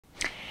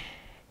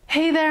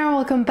Hey there, and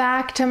welcome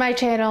back to my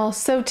channel.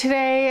 So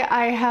today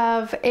I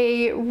have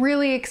a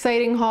really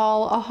exciting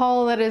haul, a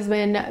haul that has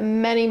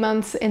been many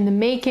months in the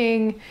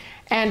making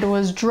and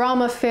was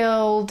drama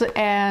filled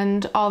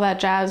and all that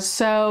jazz.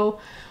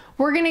 So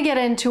we're gonna get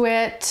into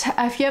it.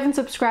 If you haven't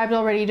subscribed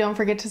already, don't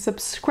forget to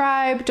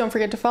subscribe. Don't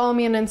forget to follow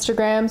me on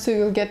Instagram so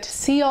you'll get to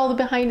see all the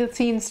behind the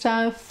scenes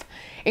stuff,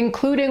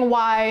 including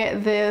why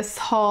this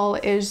haul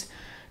is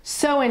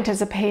so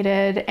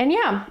anticipated. And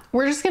yeah,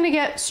 we're just gonna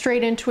get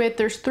straight into it.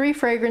 There's 3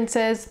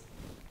 fragrances.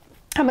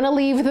 I'm gonna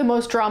leave the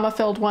most drama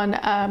filled one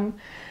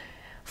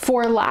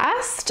for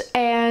last.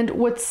 And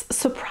what's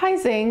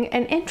surprising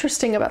and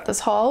interesting about this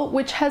haul,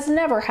 which has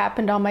never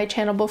happened on my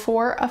channel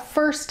before, a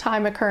first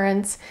time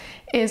occurrence,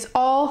 is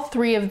all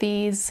 3 of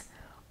these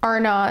are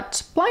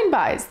not blind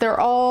buys. They're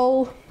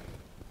all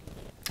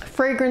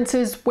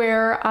fragrances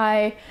where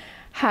I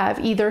have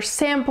either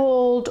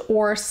sampled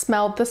or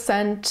smelled the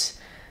scent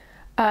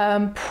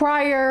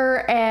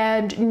prior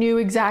and knew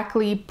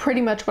exactly pretty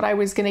much what I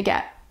was gonna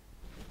get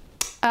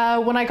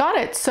when I got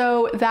it.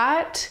 So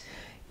that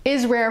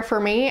is rare for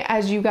me.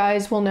 As you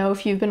guys will know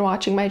if you've been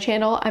watching my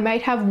channel, I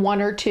might have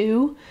 1 or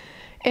 2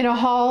 in a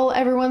haul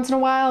every once in a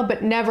while,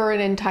 but never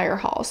an entire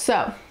haul.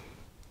 So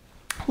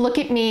look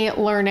at me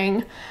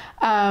learning.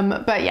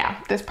 But yeah,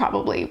 this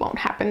probably won't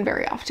happen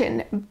very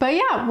often. But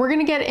yeah, we're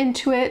gonna get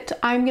into it.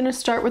 I'm gonna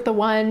start with the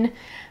one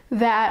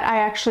that I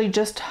actually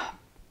just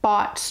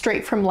bought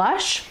straight from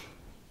Lush,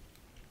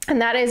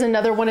 and that is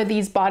another one of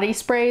these body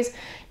sprays.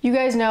 You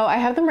guys know I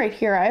have them right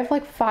here. I have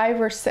like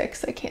 5 or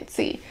 6, I can't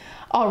see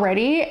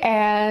already.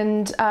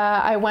 And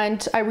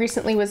I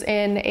recently was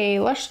in a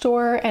Lush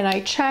store and I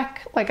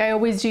check, like I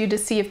always do, to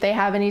see if they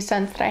have any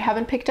scents that I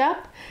haven't picked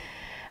up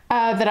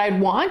that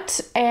I'd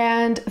want.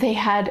 And they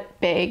had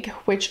Big,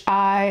 which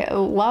I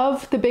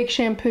love. The Big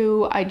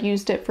shampoo, I'd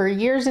used it for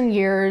years and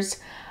years,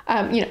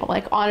 you know,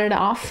 like on and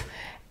off.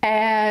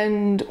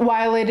 And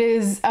while it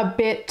is a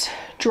bit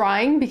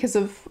drying because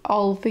of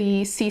all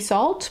the sea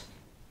salt,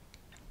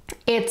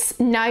 it's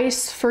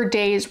nice for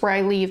days where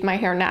I leave my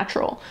hair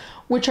natural,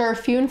 which are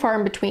few and far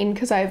in between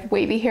because I have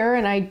wavy hair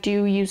and I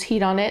do use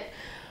heat on it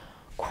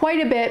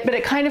quite a bit, but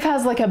it kind of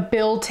has like a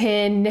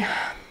built-in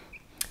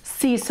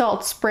sea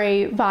salt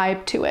spray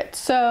vibe to it.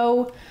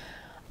 So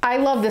I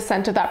love the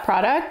scent of that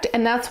product,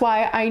 and that's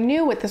why I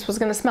knew what this was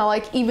going to smell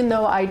like, even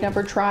though I'd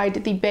never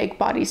tried the Big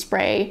body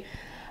spray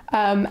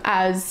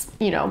as,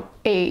 you know,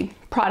 a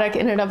product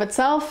in and of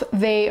itself.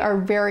 They are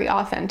very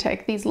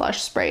authentic, these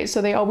Lush sprays,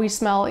 so they always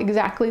smell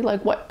exactly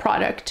like what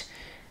product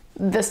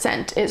the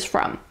scent is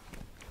from.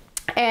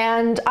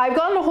 And I've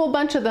gotten a whole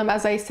bunch of them,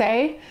 as I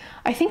say.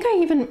 I think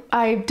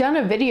I've done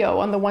a video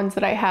on the ones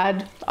that I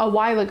had a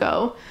while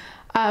ago.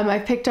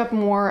 I've picked up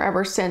more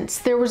ever since.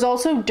 There was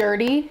also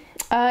Dirty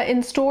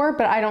in store,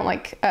 but I don't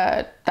like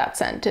that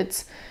scent.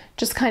 It's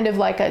just kind of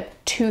like a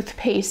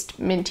toothpaste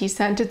minty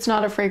scent. It's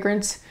not a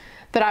fragrance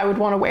that I would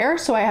want to wear,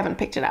 so I haven't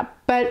picked it up.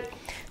 But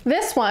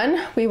this one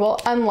we will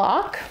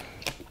unlock.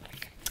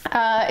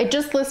 It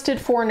just listed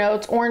 4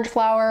 notes: orange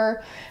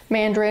flower,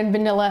 mandarin,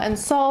 vanilla, and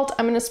salt.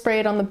 I'm going to spray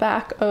it on the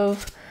back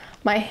of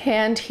my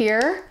hand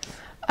here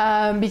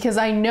because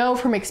I know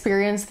from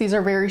experience these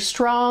are very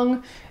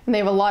strong and they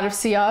have a lot of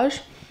sillage.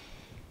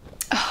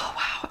 Oh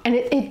wow, and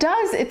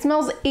it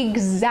smells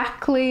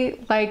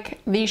exactly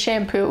like the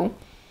shampoo,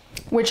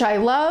 which I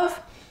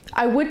love.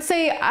 I would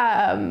say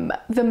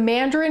the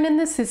mandarin in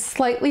this is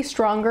slightly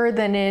stronger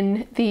than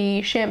in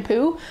the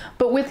shampoo,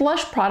 but with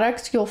Lush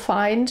products you'll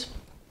find,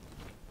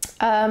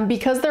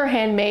 because they're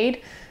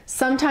handmade,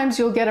 sometimes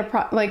you'll get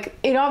like,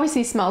 it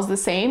obviously smells the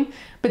same,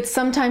 but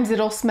sometimes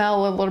it'll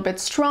smell a little bit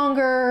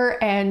stronger,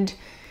 and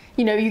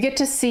you know, you get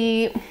to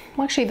see,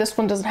 well, actually this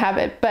one doesn't have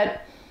it,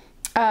 but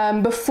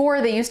before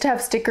they used to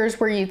have stickers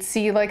where you'd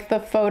see like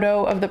the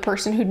photo of the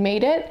person who'd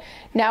made it.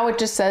 Now it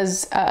just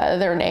says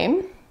their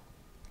name.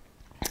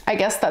 I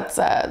guess that's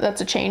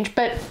a change,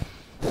 but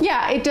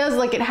yeah, it does,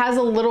 like, it has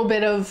a little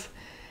bit of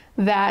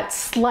that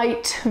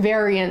slight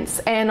variance,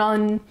 and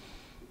on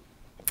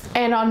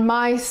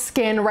my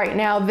skin right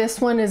now, this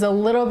one is a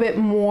little bit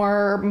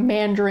more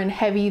mandarin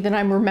heavy than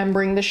I'm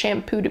remembering the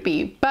shampoo to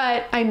be.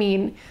 But I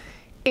mean,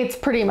 it's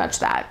pretty much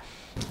that.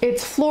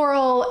 It's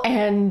floral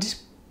and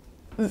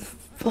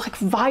like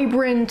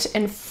vibrant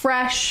and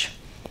fresh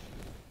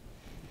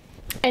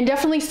and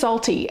definitely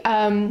salty.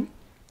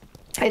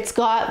 It's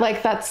got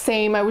like that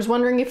same, I was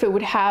wondering if it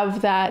would have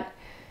that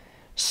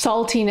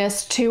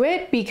saltiness to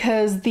it,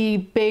 because the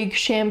Big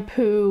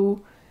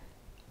shampoo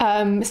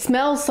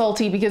smells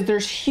salty because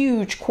there's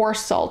huge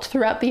coarse salt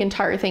throughout the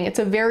entire thing. It's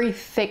a very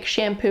thick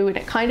shampoo and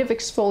it kind of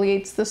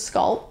exfoliates the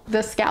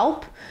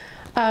scalp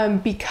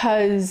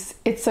because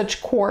it's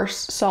such coarse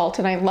salt,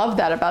 and I love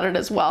that about it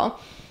as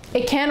well.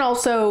 It can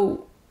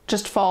also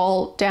just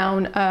fall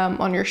down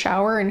on your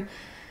shower and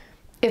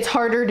it's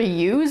harder to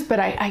use, but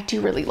I do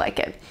really like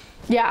it.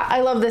 Yeah, I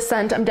love this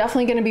scent. I'm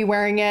definitely going to be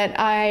wearing it.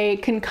 I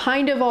can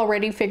kind of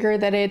already figure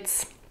that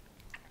it's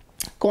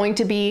going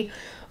to be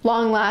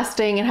long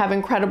lasting and have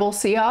incredible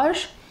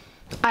sillage.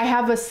 I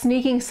have a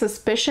sneaking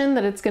suspicion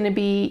that it's going to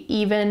be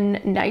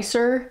even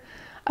nicer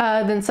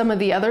than some of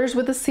the others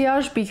with the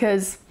sillage,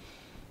 because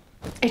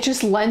it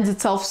just lends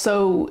itself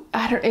so,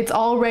 it's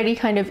already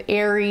kind of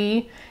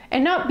airy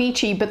and not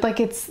beachy, but like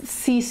it's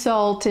sea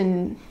salt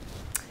and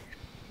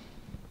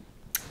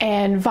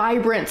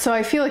vibrant. So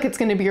I feel like it's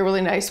going to be a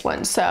really nice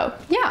one. So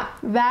yeah,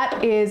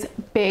 that is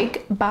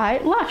Big by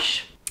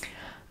Lush.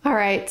 All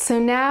right, so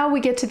now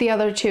we get to the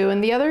other two,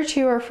 and the other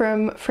two are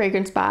from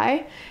Fragrance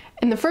By.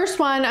 And the first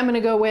one I'm going to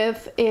go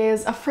with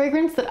is a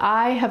fragrance that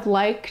I have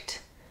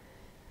liked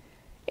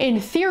in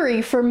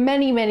theory for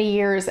many, many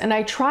years. And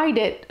I tried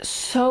it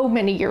so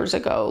many years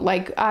ago,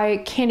 like I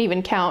can't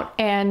even count.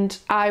 And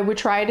I would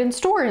try it in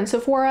store in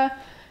Sephora,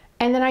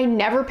 and then I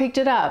never picked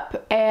it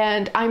up.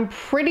 And I'm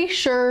pretty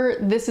sure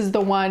this is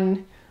the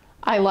one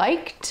I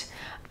liked.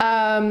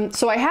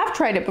 So I have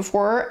tried it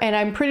before, and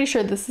I'm pretty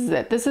sure this is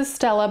it. This is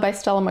Stella by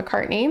Stella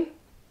McCartney.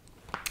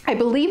 I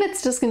believe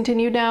it's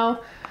discontinued now.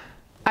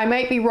 I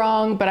might be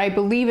wrong, but I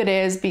believe it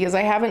is, because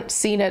I haven't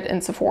seen it in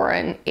Sephora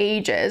in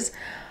ages.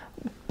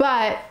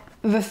 But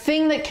the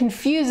thing that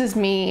confuses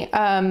me,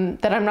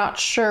 that I'm not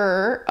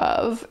sure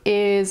of,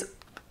 is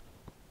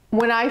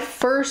when I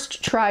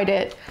first tried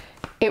it,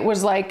 it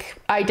was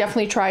like, I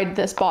definitely tried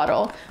this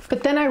bottle.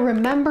 But then I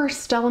remember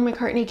Stella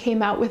McCartney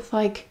came out with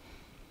like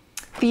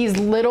these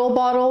little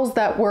bottles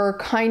that were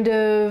kind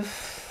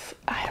of,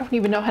 I don't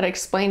even know how to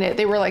explain it.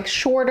 They were like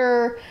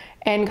shorter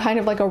and kind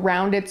of like a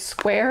rounded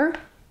square.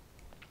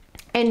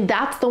 And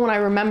that's the one I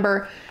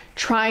remember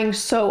trying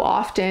so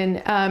often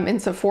in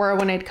Sephora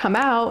when it'd come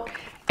out.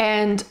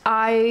 And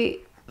I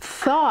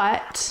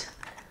thought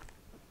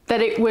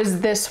that it was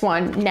this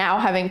one now,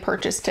 having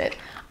purchased it.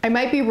 I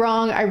might be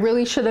wrong. I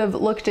really should have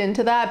looked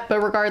into that.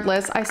 But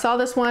regardless, I saw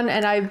this one,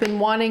 and I've been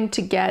wanting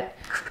to get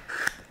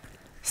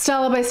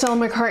Stella by Stella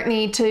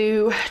McCartney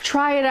to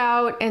try it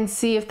out and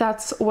see if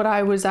that's what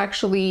I was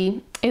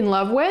actually in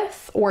love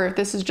with, or if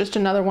this is just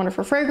another one of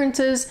her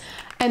fragrances.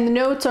 And the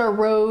notes are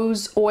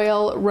rose,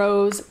 oil,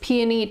 rose,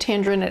 peony,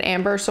 tangerine, and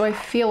amber. So I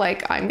feel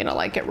like I'm gonna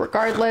like it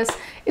regardless.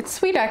 It's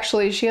sweet,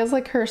 actually. She has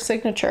like her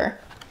signature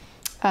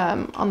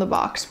on the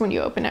box when you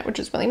open it, which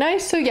is really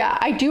nice. So yeah,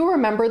 I do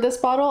remember this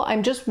bottle.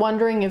 I'm just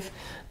wondering if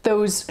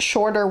those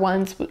shorter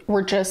ones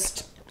were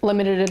just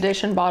limited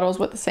edition bottles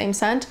with the same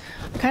scent.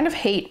 I kind of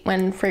hate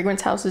when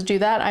fragrance houses do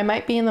that. I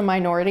might be in the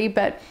minority,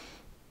 but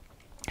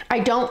I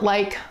don't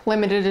like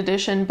limited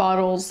edition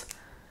bottles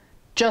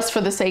just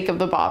for the sake of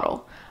the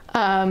bottle,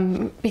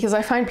 because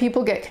I find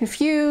people get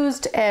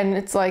confused, and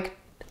it's like,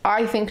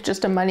 I think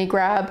just a money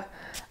grab,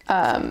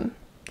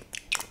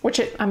 which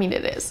I mean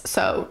it is.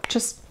 So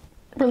just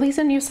release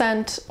a new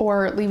scent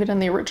or leave it in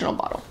the original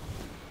bottle.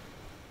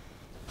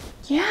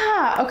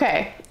 Yeah,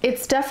 okay.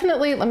 It's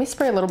definitely, let me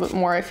spray a little bit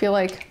more. I feel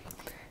like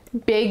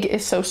Big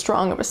is so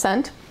strong of a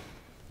scent.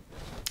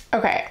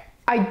 Okay,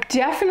 I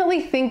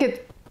definitely think it's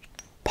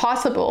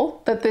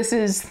possible that this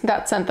is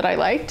that scent that I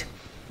liked.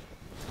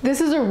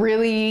 This is a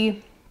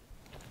really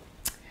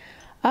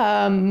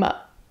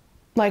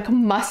like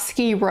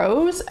musky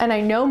rose, and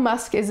I know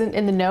musk isn't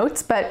in the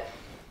notes, but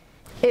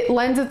it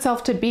lends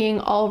itself to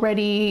being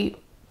already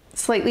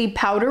slightly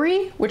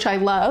powdery, which I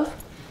love.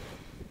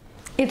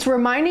 It's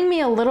reminding me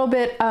a little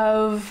bit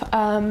of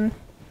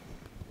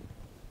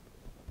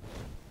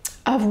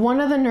one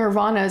of the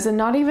Nirvanas, and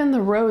not even the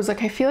rose.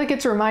 Like, I feel like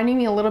it's reminding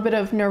me a little bit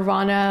of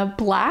Nirvana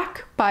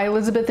Black by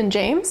Elizabeth and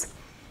James.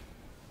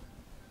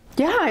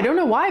 Yeah, I don't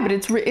know why, but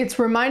it's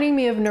reminding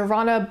me of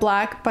Nirvana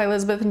Black by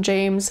Elizabeth and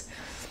James.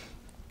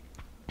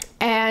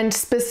 And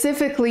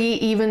specifically,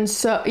 even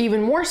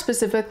more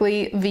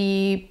specifically,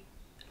 the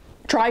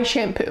dry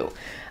shampoo.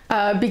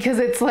 Because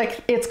it's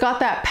like, it's got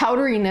that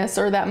powderiness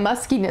or that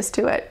muskiness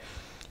to it.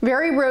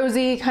 Very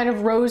rosy, kind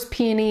of rose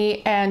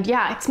peony, and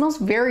yeah, it smells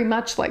very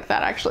much like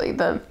that, actually.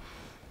 The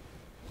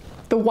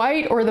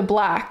white or the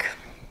black.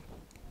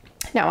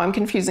 Now I'm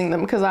confusing them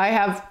because I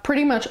have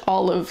pretty much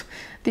all of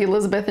the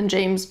Elizabeth and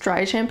James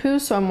dry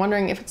shampoos, so I'm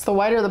wondering if it's the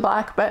white or the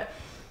black, but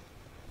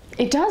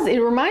it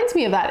reminds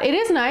me of that. It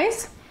is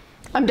nice.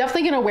 I'm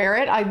definitely gonna wear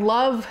it. I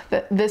love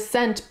this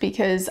scent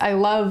because I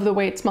love the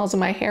way it smells in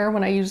my hair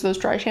when I use those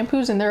dry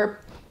shampoos, and they're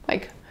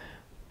like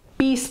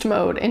beast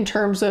mode in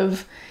terms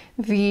of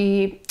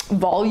the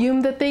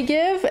volume that they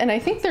give. And I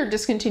think they're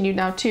discontinued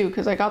now too,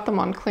 because I got them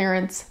on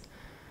clearance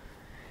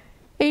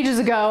ages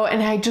ago,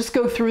 and I just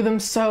go through them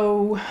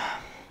so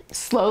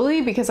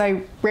slowly because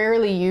I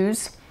rarely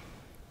use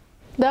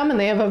them, and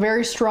they have a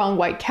very strong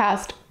white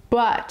cast,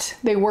 but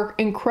they work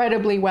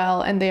incredibly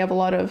well, and they have a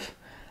lot of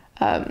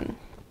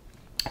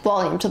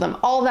volume to them.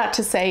 All that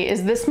to say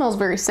is this smells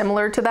very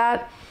similar to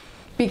that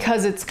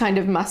because it's kind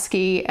of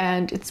musky,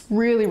 and it's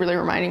really, really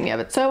reminding me of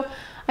it. So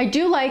I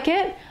do like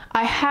it.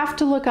 I have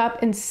to look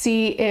up and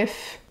see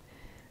if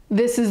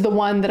this is the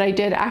one that I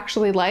did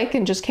actually like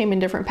and just came in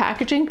different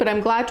packaging, but I'm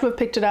glad to have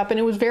picked it up, and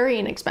it was very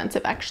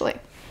inexpensive, actually.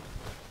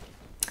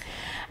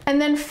 And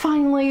then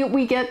finally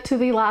we get to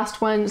the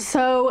last one.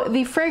 So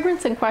the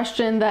fragrance in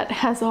question that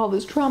has all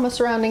this drama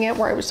surrounding it,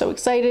 where I was so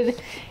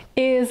excited,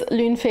 is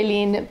Lune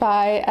Feline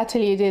by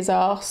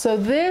Ateliers. So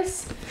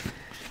this,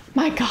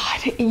 my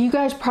God, you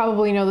guys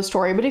probably know the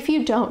story, but if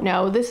you don't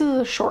know, this is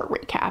a short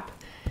recap.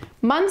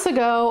 Months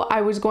ago,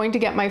 I was going to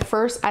get my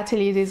first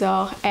Atelier des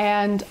Arts,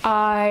 and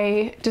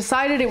I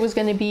decided it was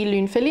going to be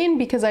Lune Feline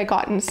because I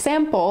got in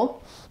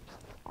sample,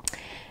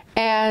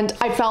 and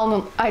I'd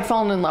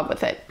fallen in love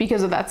with it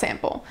because of that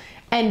sample.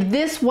 And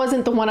this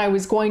wasn't the one I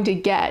was going to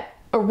get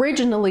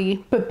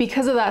originally, but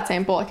because of that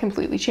sample, I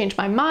completely changed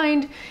my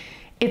mind.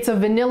 It's a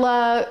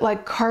vanilla,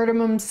 like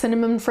cardamom,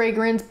 cinnamon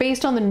fragrance.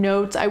 Based on the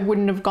notes, I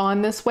wouldn't have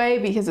gone this way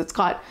because it's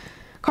got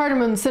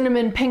cardamom,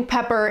 cinnamon, pink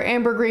pepper,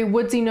 ambergris,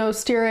 woodsy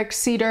notes, stearic,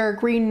 cedar,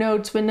 green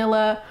notes,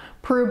 vanilla,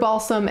 Peru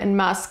balsam, and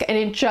musk.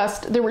 And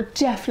there were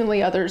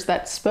definitely others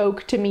that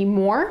spoke to me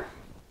more,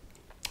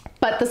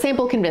 but the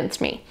sample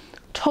convinced me.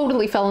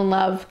 Totally fell in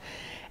love.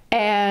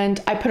 And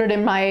I put it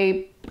in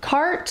my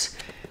cart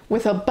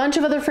with a bunch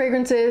of other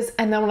fragrances.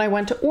 And then when I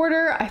went to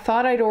order, I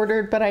thought I'd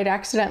ordered, but I'd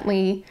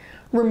accidentally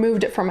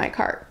removed it from my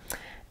cart.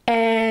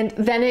 And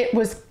then it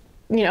was,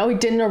 you know,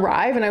 it didn't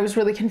arrive and I was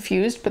really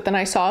confused, but then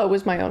I saw it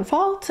was my own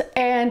fault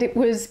and it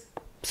was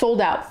sold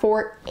out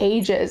for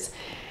ages.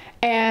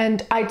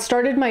 And I'd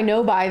started my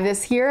no buy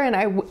this year, and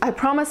I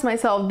promised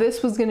myself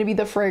this was gonna be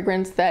the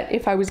fragrance that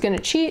if I was gonna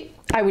cheat,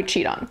 I would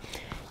cheat on.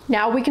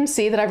 Now we can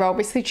see that I've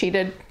obviously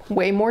cheated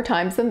way more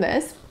times than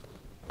this.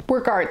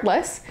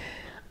 Regardless,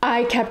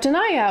 I kept an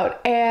eye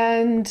out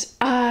and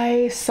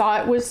I saw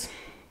it was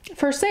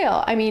for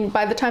sale. I mean,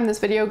 by the time this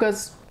video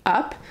goes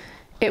up,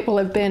 it will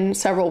have been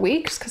several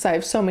weeks because I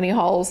have so many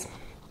hauls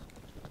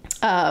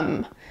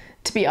to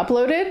be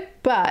uploaded,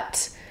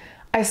 but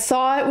I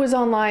saw it was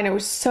online. I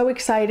was so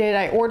excited.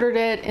 I ordered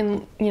it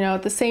in, you know,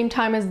 at the same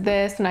time as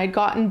this, and I'd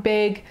gotten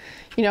big,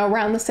 you know,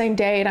 around the same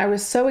day, and I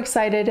was so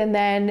excited, and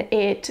then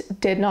it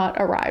did not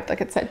arrive.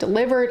 Like it said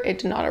delivered, it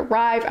did not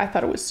arrive. I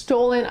thought it was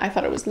stolen. I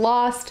thought it was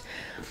lost.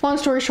 Long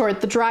story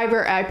short, the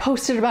driver, I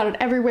posted about it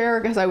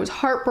everywhere because I was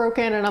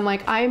heartbroken, and I'm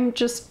like,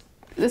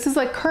 this is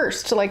like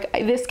cursed. Like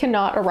this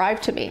cannot arrive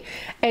to me.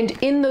 And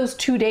in those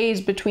 2 days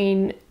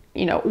between,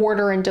 you know,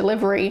 order and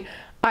delivery,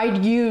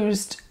 I'd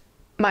used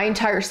my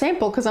entire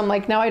sample because I'm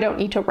like, now I don't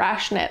need to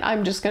ration it.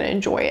 I'm just going to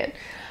enjoy it.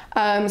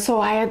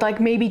 So I had like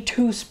maybe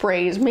 2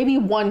 sprays, maybe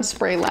 1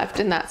 spray left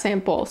in that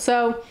sample.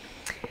 So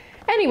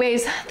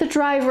anyways, the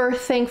driver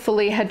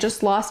thankfully had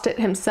just lost it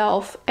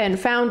himself and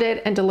found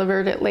it and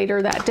delivered it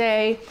later that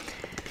day.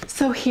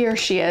 So here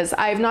she is.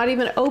 I've not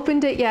even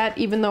opened it yet,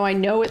 even though I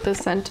know what the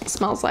scent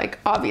smells like,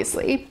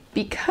 obviously,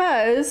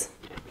 because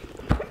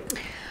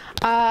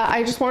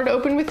I just wanted to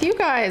open with you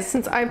guys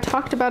since I've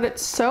talked about it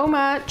so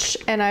much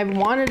and I've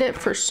wanted it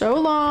for so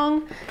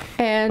long,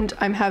 and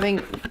I'm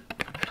having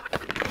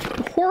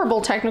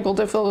horrible technical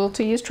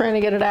difficulties trying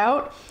to get it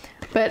out.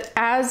 But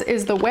as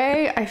is the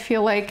way, I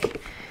feel like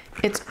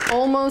it's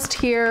almost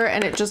here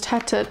and it just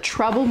had to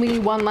trouble me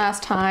one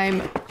last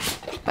time,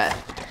 but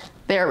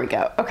there we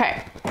go.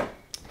 Okay.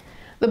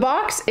 The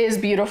box is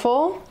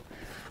beautiful.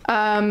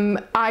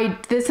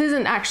 This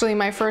isn't actually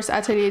my first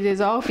Atelier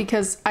des Arts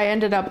because I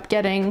ended up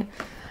getting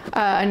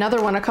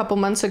another one a couple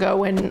months ago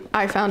when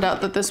I found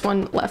out that this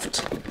one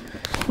left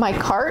my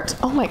cart.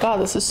 Oh my God,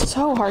 this is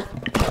so hard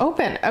to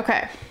open.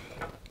 Okay.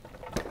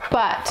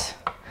 But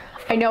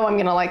I know I'm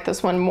gonna like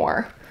this one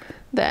more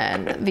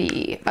than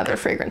the other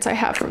fragrance I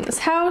have from this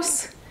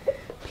house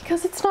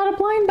because it's not a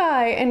blind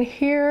buy. And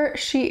here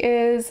she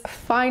is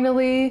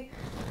finally.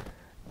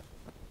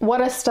 What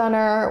a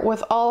stunner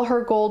with all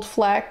her gold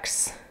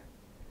flecks.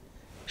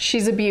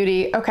 She's a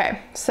beauty. Okay,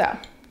 so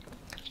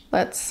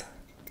let's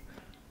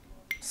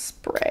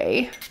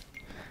spray.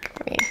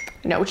 I mean,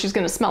 I know what she's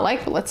gonna smell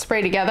like, but let's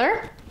spray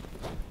together.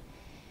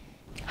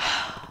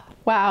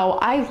 Wow,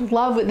 I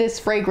love this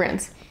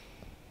fragrance.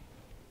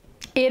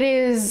 It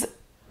is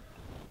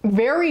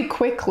very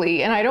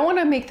quickly, and I don't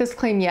wanna make this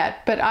claim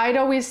yet, but I'd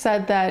always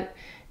said that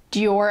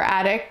Dior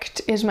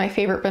Addict is my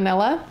favorite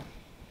vanilla,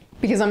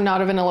 because I'm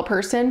not a vanilla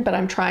person, but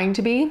I'm trying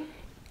to be,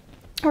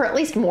 or at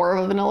least more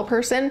of a vanilla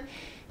person.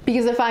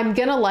 Because if I'm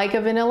gonna like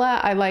a vanilla,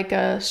 I like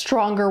a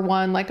stronger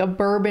one, like a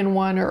bourbon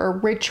one or a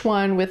rich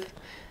one with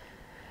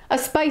a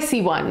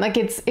spicy one. Like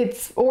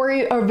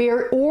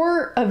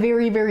or a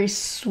very, very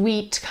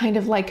sweet kind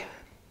of like,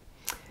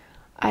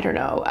 I don't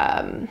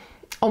know,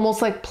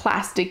 almost like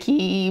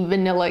plasticky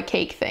vanilla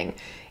cake thing.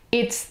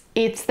 It's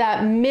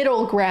that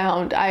middle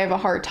ground I have a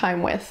hard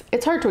time with.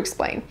 It's hard to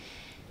explain.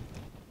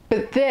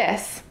 But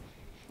this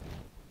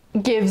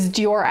gives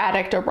Dior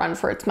Addict a run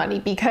for its money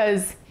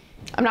because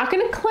I'm not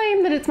going to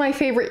claim that it's my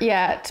favorite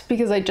yet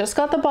because I just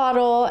got the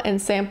bottle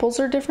and samples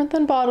are different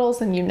than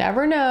bottles and you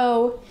never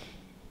know.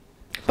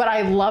 But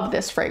I love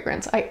this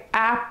fragrance. I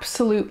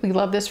absolutely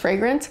love this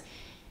fragrance.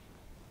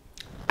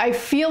 I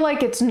feel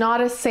like it's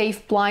not a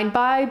safe blind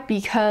buy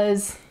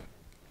because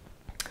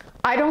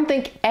I don't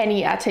think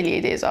any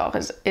Atelier des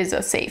Arts is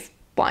a safe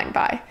blind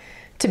buy,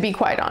 to be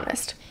quite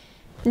honest.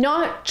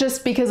 Not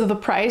just because of the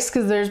price,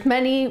 because there's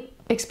many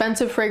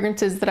expensive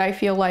fragrances that I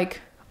feel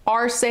like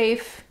are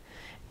safe,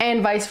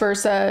 and vice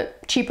versa,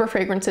 cheaper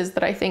fragrances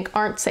that I think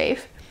aren't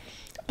safe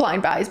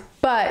blind buys.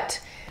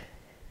 but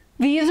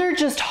these are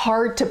just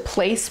hard to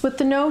place with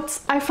the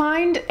notes, I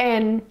find,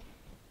 and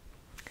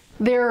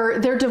they're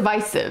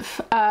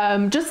divisive.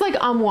 Just like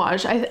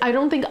Amouage. I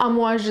don't think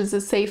Amouage is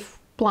a safe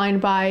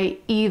blind buy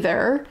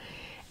either.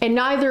 And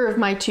neither of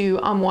my two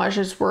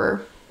Amouages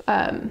were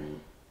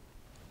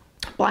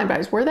blind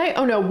buys, were they?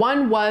 Oh no,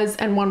 one was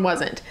and one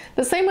wasn't.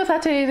 The same with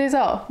Ateliers.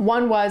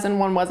 One was and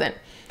one wasn't.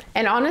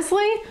 And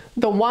honestly,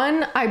 the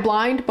one I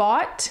blind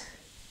bought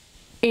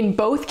in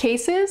both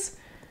cases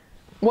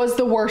was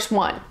the worst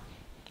one.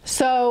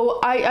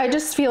 So I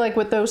just feel like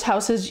with those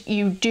houses,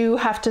 you do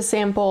have to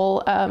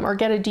sample or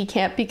get a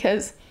decant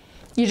because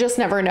you just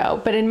never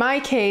know. But in my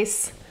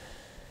case,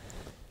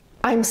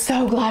 I'm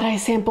so glad I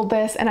sampled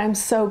this, and I'm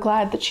so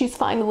glad that she's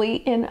finally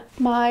in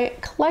my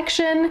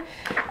collection.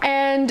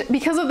 And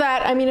because of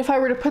that, I mean, if I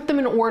were to put them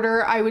in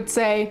order, I would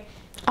say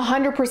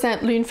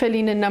 100% Lune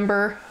Feline in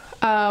number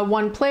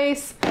 1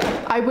 place.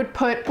 I would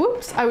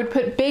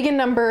put Big in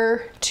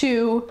number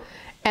 2,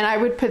 and I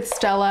would put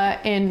Stella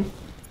in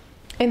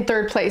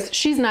 3rd place.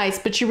 She's nice,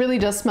 but she really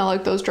does smell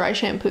like those dry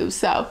shampoos,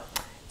 so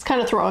it's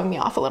kind of throwing me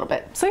off a little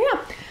bit. So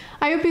yeah,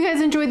 I hope you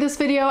guys enjoyed this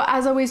video.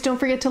 As always, don't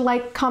forget to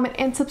like, comment,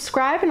 and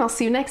subscribe, and I'll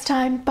see you next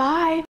time.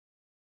 Bye!